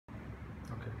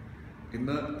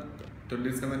ഇന്ന്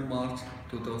 27 മാർച്ച്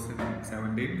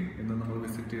 2017 ഇന്ന് നമ്മൾ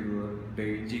വിസിറ്റ് ചെയ്തത്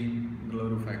ബെയ്ജിംഗ് എന്നുള്ള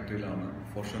ഒരു ഫാക്ടറിയിലാണ്.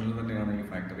 ഫോർഷനിൽ തന്നെയാണ് ഈ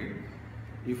ഫാക്ടറി.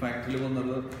 ഈ ഫാക്ടറിയിൽ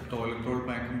വന്നത് ടോയ്ലറ്റ് റോൾ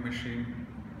പാക്കിംഗ്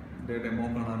മെഷീൻ്റെ ഡെമോ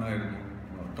കാണാനായിരുന്നു,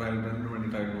 ട്രയൽ റണ്ണിന്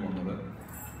വേണ്ടിയിട്ടായിരുന്നു വന്നത്.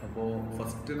 അപ്പോൾ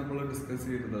ഫസ്റ്റ് നമ്മൾ ഡിസ്കസ്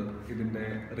ചെയ്തത് ഇതിൻ്റെ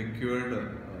റിക്വയർഡ്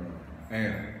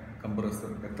എയർ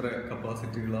കംപ്രസർ, എത്ര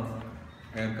കപ്പാസിറ്റിയുള്ള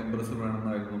എയർ കംപ്രസർ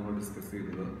വേണമെന്നായിരുന്നു നമ്മൾ ഡിസ്കസ്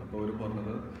ചെയ്തത്. അപ്പോൾ അവർ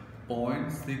പറഞ്ഞത്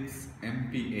 0.6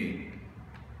 MPa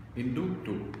 ×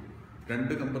 2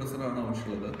 രണ്ട് കംപ്രസറാണ്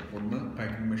ആവശ്യമുള്ളത്. ഒന്ന്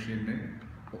പാക്കിംഗ് മെഷീനിന്,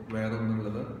 വേറെ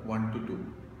ഒന്നുള്ളത് 1 to 2.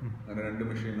 അങ്ങനെ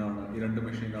ഈ രണ്ട്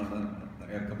മെഷീനാണ്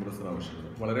എയർ കംപ്രസർ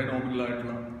ആവശ്യമുള്ളത്. വളരെ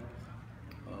നോമിനലായിട്ടുള്ള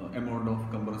എമൗണ്ട് ഓഫ്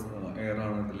കംപ്രസർ എയർ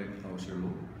ആണ് ഇതിൽ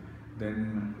ആവശ്യമുള്ളൂ. Then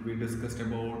we discussed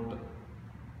about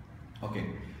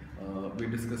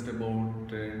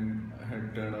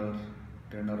head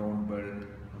turnaround belt,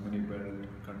 omni belt,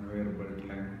 conveyor belt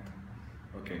length,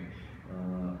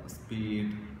 speed.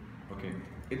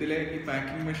 ഇതിലെ ഈ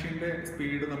പാക്കിംഗ് മെഷീൻ്റെ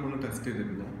സ്പീഡ് നമ്മൾ ടെസ്റ്റ്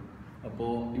ചെയ്തിരുന്നു.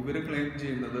 അപ്പോൾ ഇവർ ക്ലെയിം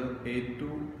ചെയ്യുന്നത് 8 to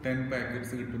 10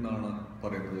 പാക്കറ്റ്സ് കിട്ടുമെന്നാണ്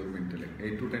പറയുന്നത് ഒരു മിനിറ്റിൽ.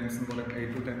 8 to 10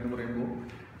 എന്ന് പറയുമ്പോൾ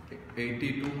 80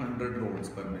 to 100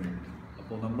 റോൾസ് പെർ മിനിറ്റ്.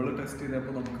 അപ്പോൾ നമ്മൾ ടെസ്റ്റ്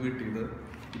ചെയ്തപ്പോൾ നമുക്ക് കിട്ടിയത്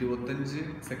 25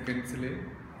 സെക്കൻഡ്സിൽ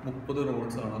 30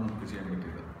 റോൾസ് ആണ് നമുക്ക് ചെയ്യാൻ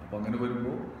പറ്റിയത്. അപ്പോൾ അങ്ങനെ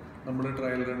വരുമ്പോൾ നമ്മുടെ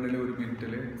ട്രയൽ റണ്ണിൽ ഒരു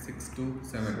മിനിറ്റിൽ 6 to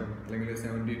 7 അല്ലെങ്കിൽ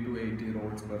 70 to 80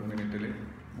 റോൾസ് പെർ മിനിറ്റിൽ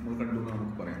നമ്മൾ കണ്ടു എന്ന്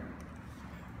നമുക്ക് പറയാം.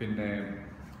 പിന്നെ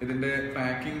ഇതിൻ്റെ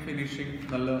പാക്കിംഗ് ഫിനിഷിങ്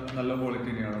നല്ല ക്വാളിറ്റി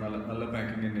തന്നെയാണ്, നല്ല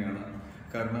പാക്കിംഗ് തന്നെയാണ്.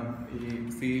 കാരണം ഈ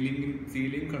സീലിംഗ്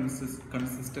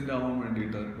കൺസിസ്റ്റൻ്റ് ആവാൻ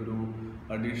വേണ്ടിയിട്ട് ഒരു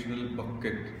additional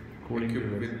bucket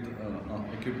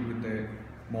equipped with a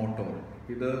motor.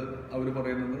 ഇത് അവർ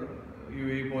പറയുന്നത്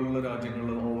UAE പോലുള്ള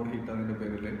രാജ്യങ്ങളിൽ ഓവർ ഹീറ്റ് അതിൻ്റെ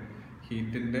പേരിൽ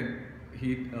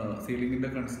സീലിങ്ങിൻ്റെ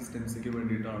കൺസിസ്റ്റൻസിക്ക്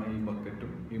വേണ്ടിയിട്ടാണ് ഈ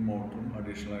ബക്കറ്റും ഈ മോട്ടറും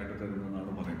അഡീഷണൽ ആയിട്ട്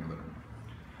തരുന്നതെന്നാണ് പറയുന്നത്.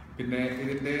 പിന്നെ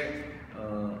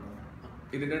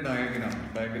ഇതിൻ്റെ ഡയഗ്രാം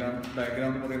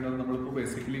എന്ന് പറയുന്നത് നമ്മളിപ്പോൾ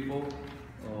ബേസിക്കലി ഇപ്പോൾ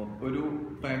ഒരു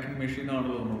പാക്കിംഗ്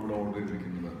മെഷീനാണല്ലോ നമ്മളിവിടെ ഓർഡർ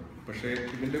ചെയ്തിരിക്കുന്നത്. പക്ഷേ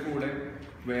ഇതിൻ്റെ കൂടെ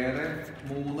വേറെ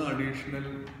 3 അഡീഷണൽ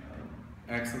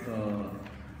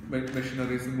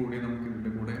മെഷീനറീസും കൂടി നമുക്ക്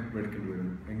ഇതിൻ്റെ കൂടെ മേടിക്കേണ്ടി വരും.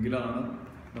 എങ്കിലാണ്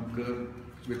നമുക്ക്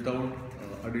വിത്തൗട്ട്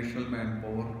അഡീഷണൽ മാൻ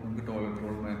പവർ നമുക്ക് ടോയ്ലറ്റ്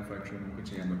റോൾ മാനുഫാക്ചറിങ് നമുക്ക്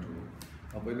ചെയ്യാൻ പറ്റുള്ളൂ.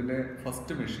 അപ്പോൾ ഇതിൻ്റെ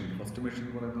ഫസ്റ്റ് മെഷീൻ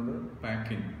എന്ന് പറയുന്നത്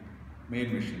main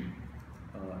machine,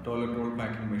 toilet role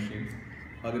packing machine.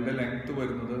 അതിൻ്റെ ലെങ്ത്ത്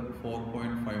വരുന്നത്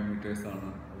 4.5 meters ആണ്.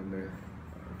 അതിൻ്റെ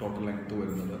ടോട്ടൽ ലെങ്ത്ത്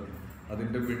വരുന്നത്.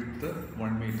 അതിൻ്റെ വിഡ്ത്ത്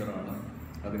 1 meter ആണ്.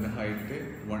 അതിൻ്റെ ഹൈറ്റ്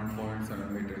 1.7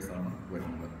 meters ആണ്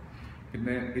വരുന്നത്.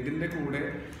 പിന്നെ ഇതിൻ്റെ കൂടെ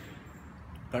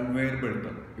കൺവെയർ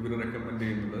ബെൽറ്റ് ഇവർ റെക്കമെൻഡ്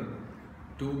ചെയ്യുന്നത്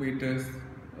 2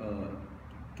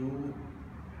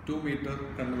 meter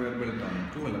കൺവെയർ ബെൽറ്റാണ്.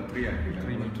 2 അല്ല 3 ആക്കില്ല,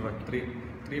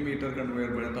 3 meter കൺവെയർ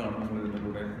ബെൽറ്റാണ് നമ്മൾ ഇതിൻ്റെ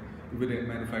കൂടെ ഇവർ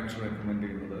മാനുഫാക്ചർ റെക്കമെൻഡ്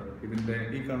ചെയ്യുന്നത്.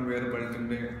 ഈ കൺവെയർ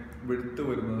ബെൽറ്റിൻ്റെ വിഡ്ത്ത്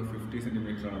വരുന്നത് 50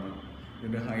 centimeter ആണ്.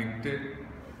 ഇതിൻ്റെ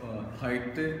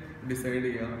ഹൈറ്റ് ഡിസൈഡ്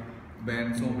ചെയ്യുക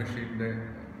ബാൻസോ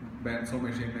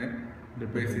മെഷീനെ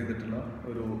ബേസ് ചെയ്തിട്ടുള്ള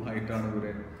ഒരു ഹൈറ്റാണ് ഇവർ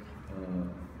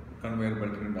കൺവെയർ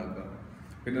ബെൽറ്റിന് ഉണ്ടാക്കുക.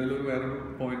 പിന്നെ അതിലൊരു വേറൊരു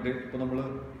പോയിന്റ്, ഇപ്പോൾ നമ്മൾ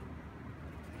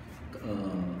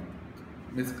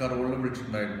മിസ് കറോളിനെ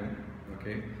വിളിച്ചിട്ടുണ്ടായിരുന്നു.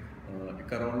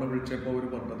 കറോളിനെ വിളിച്ചപ്പോൾ അവർ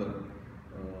പറഞ്ഞത്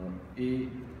ഈ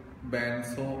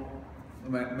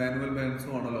മാനുവൽ ബാൻസോ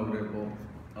ആണല്ലോ അവരിപ്പോൾ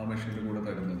ആ മെഷീൻ്റെ കൂടെ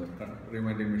തരുന്നത്,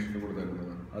 റിമൈൻഡിങ് മെഷീൻ്റെ കൂടെ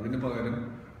തരുന്നത്. അതിന് പകരം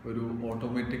ഒരു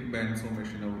ഓട്ടോമാറ്റിക് ബാൻസോ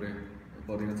മെഷീൻ അവർ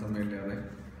ഇപ്പോൾ അധികം സമയമില്ലാതെ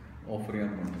ഓഫർ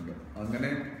ചെയ്യാൻ പോകുന്നുണ്ട്. അങ്ങനെ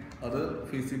അത്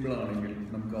ഫീസിബിൾ ആണെങ്കിൽ,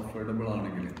 നമുക്ക് അഫോർഡബിൾ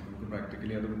ആണെങ്കിൽ, നമുക്ക്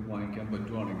പ്രാക്ടിക്കലി അത് വാങ്ങിക്കാൻ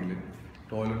പറ്റുവാണെങ്കിൽ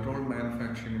ടോയ്ലറ്റ് റോൾ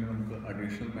മാനുഫാക്ചറിങ്ങിന് നമുക്ക്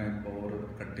അഡീഷണൽ മാൻ പവർ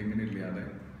കട്ടിങ്ങിനില്ലാതെ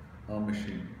ആ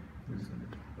മെഷീൻ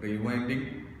റീവൈൻഡിങ്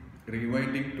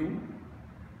ടു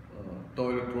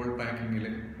ടോയ്ലറ്റ് റോൾ പാക്കിങ്ങിൽ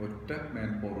ഒറ്റ മാൻ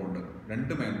പവറുണ്ട്,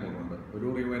 2 മാൻ പവറുണ്ട്. ഒരു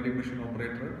റീവൈൻഡിങ് മെഷീൻ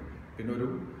ഓപ്പറേറ്റർ, പിന്നെ ഒരു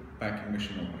പാക്കിംഗ്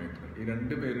മെഷീൻ ഓപ്പറേറ്റർ. ഈ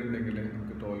 2 പേരുണ്ടെങ്കിൽ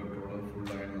നമുക്ക് ടോയ്ലറ്റ് റോൾ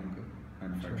ഫുള്ളായി നമുക്ക്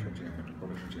മാനുഫാക്ചർ ചെയ്യാൻ പറ്റും,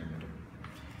 പ്രൊഡക്ഷൻ ചെയ്യാൻ പറ്റും.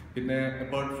 പിന്നെ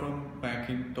apart from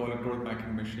toilet role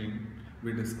packing machine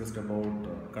we discussed about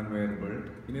conveyor belt.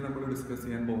 ഇനി നമ്മൾ ഡിസ്കസ്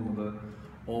ചെയ്യാൻ പോകുന്നത്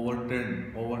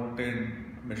ഓവർടേൺ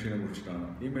മെഷീനെ കുറിച്ചിട്ടാണ്.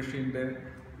 ഈ മെഷീൻ്റെ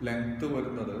ലെങ്ത്ത്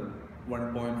വരുന്നത്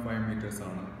 1.5 meters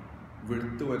ആണ്.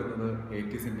 വിഡ്ത്ത് വരുന്നത്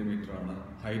 80 centimeter ആണ്.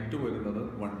 ഹൈറ്റ് വരുന്നത്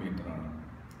 1 meter ആണ്.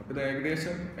 അപ്പോൾ ഇത്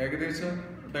ഏകദേശം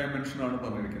ഡയമെൻഷനാണ്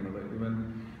പറഞ്ഞിരിക്കുന്നത്. ഈവൻ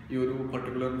ഈ ഒരു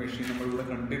പർട്ടിക്കുലർ മെഷീൻ നമ്മളിവിടെ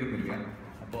കണ്ടിരുന്നില്ല.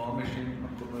 അപ്പോൾ ആ മെഷീൻ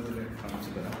നമുക്കൊന്ന് ഇതിൽ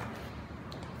കാണിച്ചു തരാം.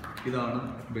 ഇതാണ്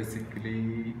ബേസിക്കലി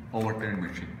ഓവർടേൺ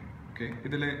മെഷീൻ.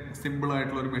 ഇതിൽ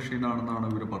സിമ്പിളായിട്ടുള്ളൊരു മെഷീനാണെന്നാണ്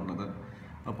ഇവർ പറഞ്ഞത്.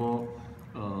 അപ്പോൾ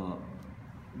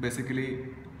ബേസിക്കലി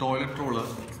ടോയ്ലറ്റ്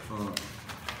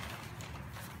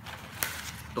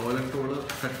റോള്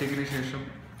കട്ടിങ്ങിന് ശേഷം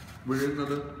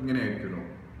വീഴുന്നത് ഇങ്ങനെയായിരിക്കുമല്ലോ,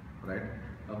 റൈറ്റ്?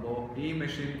 അപ്പോൾ ഈ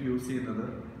മെഷീൻ യൂസ് ചെയ്യുന്നത്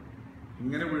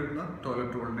ഇങ്ങനെ വീഴുന്ന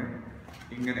ടോയ്ലറ്റ് റോളിനെ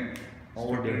ഇങ്ങനെ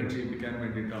ഓവർടേൺ ചെയ്യിപ്പിക്കാൻ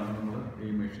വേണ്ടിയിട്ടാണ് നമ്മൾ ഈ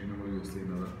മെഷീൻ നമ്മൾ യൂസ്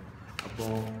ചെയ്യുന്നത്.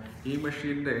 അപ്പോൾ ഈ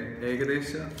മെഷീൻ്റെ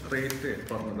ഏകദേശ റേറ്റ്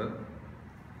പറഞ്ഞത്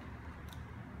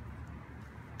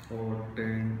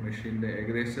ഓവർടേൺ മെഷീൻ്റെ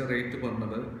ഏകദേശ റേറ്റ്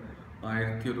പറഞ്ഞത്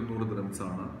 1100 ദിർഹംസ്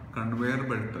ആണ്. കൺവെയർ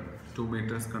ബെൽറ്റ് 2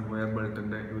 meters കൺവെയർ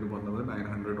ബെൽറ്റിൻ്റെ ഇവർ പറഞ്ഞത്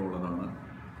 $900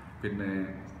 പിന്നെ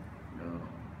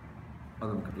അത്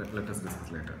നമുക്ക് let's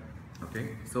discuss later. Okay,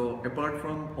 so apart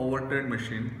from overturn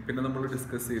machine പിന്നെ നമ്മൾ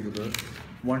ഡിസ്കസ് ചെയ്തത്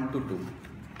 1 to 2.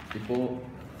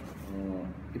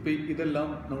 ഇപ്പോൾ ഇതെല്ലാം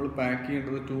നമ്മൾ പാക്ക്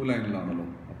ചെയ്യേണ്ടത് 2 ലൈനിലാണല്ലോ.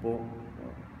 അപ്പോൾ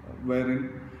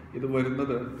ഇത്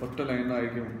വരുന്നത് ഒറ്റ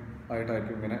ലൈനായിരിക്കും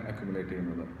ആയിട്ടായിരിക്കും ഇങ്ങനെ അക്യുമുലേറ്റ്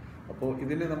ചെയ്യുന്നത്. അപ്പോൾ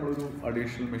ഇതിന് നമ്മളൊരു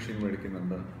അഡീഷണൽ മെഷീൻ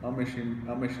മേടിക്കുന്നുണ്ട്.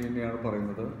 ആ മെഷീനെയാണ്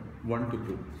പറയുന്നത് 1 to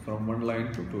 2, from 1 line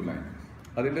to 2 line.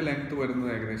 അതിൻ്റെ ലെങ്ത്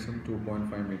വരുന്നത് ഏകദേശം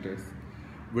 2.5 meters,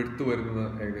 വിഡ്ത്ത് വരുന്നത്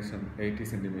ഏകദേശം 80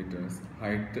 centimeters,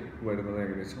 ഹൈറ്റ് വരുന്നത്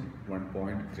ഏകദേശം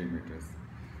 1.3 meters.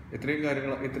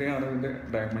 ഇത്രയാണ് ഇതിൻ്റെ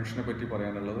ഡയമെൻഷനെ പറ്റി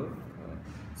പറയാനുള്ളത്.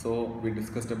 So we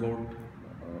discussed about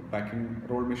packing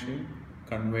role machine,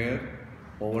 conveyor,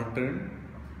 overturn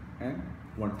and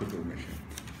 1 to 2 machine.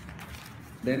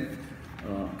 Then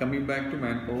coming back to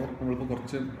man power, നമ്മളിപ്പോൾ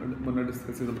കുറച്ച് മുന്നേ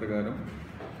ഡിസ്കസ് ചെയ്ത പ്രകാരം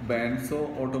ബാൻസോ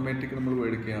ഓട്ടോമാറ്റിക് നമ്മൾ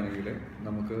മേടിക്കുകയാണെങ്കിൽ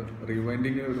നമുക്ക്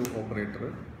റീവൈൻഡിങ്ങിന് ഒരു operator,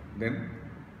 then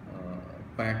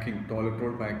packing toilet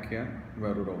role pack ചെയ്യാൻ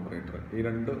വേറൊരു ഓപ്പറേറ്റർ. ഈ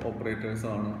 2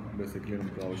 ഓപ്പറേറ്റേഴ്സാണ് ബേസിക്കലി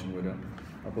നമുക്ക് ആവശ്യം വരിക.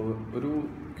 അപ്പോൾ ഒരു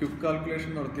ക്വിക്ക്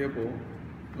കാൽക്കുലേഷൻ നടത്തിയപ്പോൾ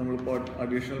നമ്മളിപ്പോൾ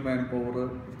അഡീഷണൽ മാൻ പവർ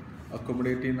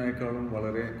അക്കോമഡേറ്റ് ചെയ്യുന്നതിനേക്കാളും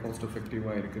വളരെ കോസ്റ്റ് എഫക്റ്റീവ്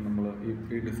ആയിരിക്കും നമ്മൾ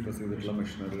ഈ ഡിസ്കസ് ചെയ്തിട്ടുള്ള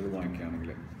മെഷീനറികൾ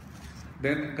വാങ്ങിക്കുകയാണെങ്കിൽ.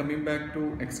 Then coming back to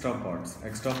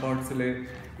extra പാർട്സിലെ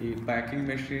ഈ പാക്കിംഗ്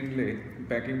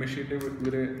മെഷീൻ്റെ ഇവർ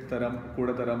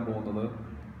കൂടെ തരാൻ പോകുന്നത്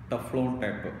ടഫ്ലോൺ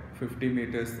ടാപ്പ്, 50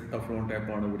 meters ടഫ്ലോൺ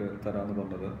ടാപ്പാണ് ഇവർ തരാമെന്ന്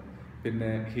പറഞ്ഞത്.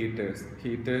 പിന്നെ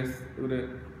ഹീറ്റേഴ്സ് ഇവർ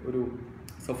ഒരു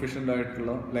സഫീഷ്യൻ്റ്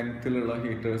ആയിട്ടുള്ള ലെങ്ത്തിലുള്ള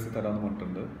ഹീറ്റേഴ്സ് തരാമെന്ന്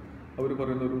പറഞ്ഞിട്ടുണ്ട്. അവർ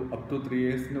പറയുന്ന ഒരു അപ് ടു 3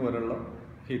 years വരെയുള്ള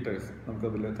ഹീറ്റേഴ്സ്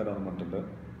നമുക്കതിൽ തരാമെന്ന് പറഞ്ഞിട്ടുണ്ട്.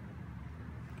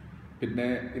 പിന്നെ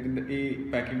ഇതിൻ്റെ ഈ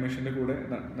പാക്കിംഗ് മെഷീൻ്റെ കൂടെ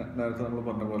നേരത്തെ നമ്മൾ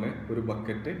പറഞ്ഞ പോലെ ഒരു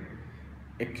bucket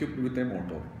equipped with a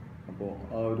motor. അപ്പോൾ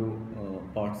ആ ഒരു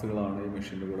പാർട്സുകളാണ് ഈ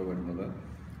മെഷീൻ്റെ കൂടെ വരുന്നത്.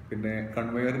 പിന്നെ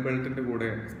കൺവെയർ ബെൽറ്റിൻ്റെ കൂടെ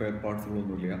സ്പെയർ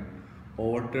പാർട്സുകളൊന്നുമില്ല.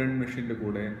 ഓവർടേൺ മെഷീൻ്റെ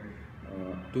കൂടെ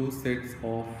 2 sets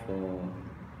ഓഫ്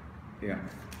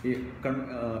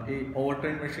ഈ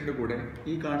ഓവർടേൺ മെഷീൻ്റെ കൂടെ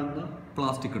ഈ കാണുന്ന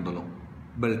പ്ലാസ്റ്റിക് ഉണ്ടല്ലോ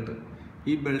ബെൽറ്റ്,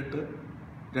 ഈ ബെൽറ്റ്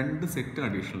 2 set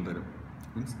അഡീഷണൽ തരും.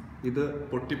 മീൻസ് ഇത്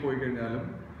പൊട്ടിപ്പോയി കഴിഞ്ഞാലും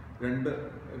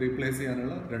റീപ്ലേസ്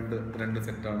ചെയ്യാനുള്ള രണ്ട്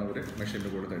സെറ്റാണ് അവർ മെഷീൻ്റെ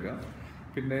കൂടെ തരിക.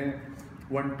 പിന്നെ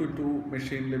 1 to 2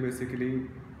 മെഷീനിൽ ബേസിക്കലി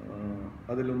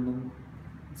അതിലൊന്നും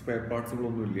spare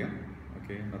പാർട്സുകളൊന്നുമില്ല.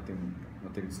 Okay,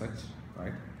 nothing such,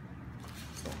 right?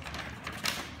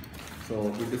 So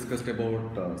we discussed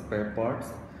about spare parts,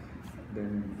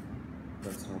 then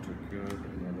that's not required,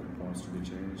 any other parts to be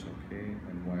changed. Okay,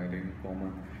 and wiring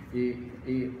common.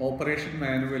 ഈ ഓപ്പറേഷൻ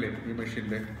മാനുവൽ ഈ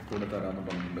മെഷീൻ്റെ കൂടെ തരാമെന്ന്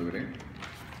പറഞ്ഞിട്ടുണ്ട് ഇവർ.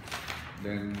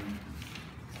 ദെൻ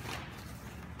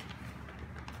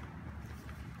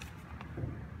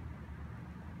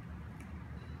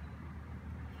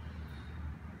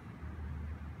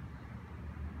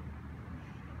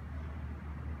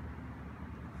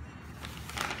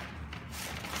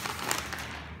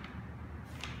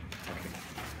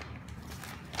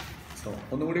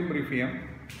ഒന്നുകൂടി ബ്രീഫ് ചെയ്യാം.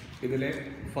 ഇതിലെ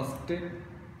ഫസ്റ്റ്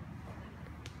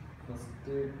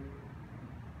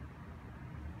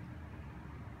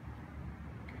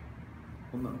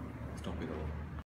ഒന്ന് സ്റ്റോപ്പ് ചെയ്തോ.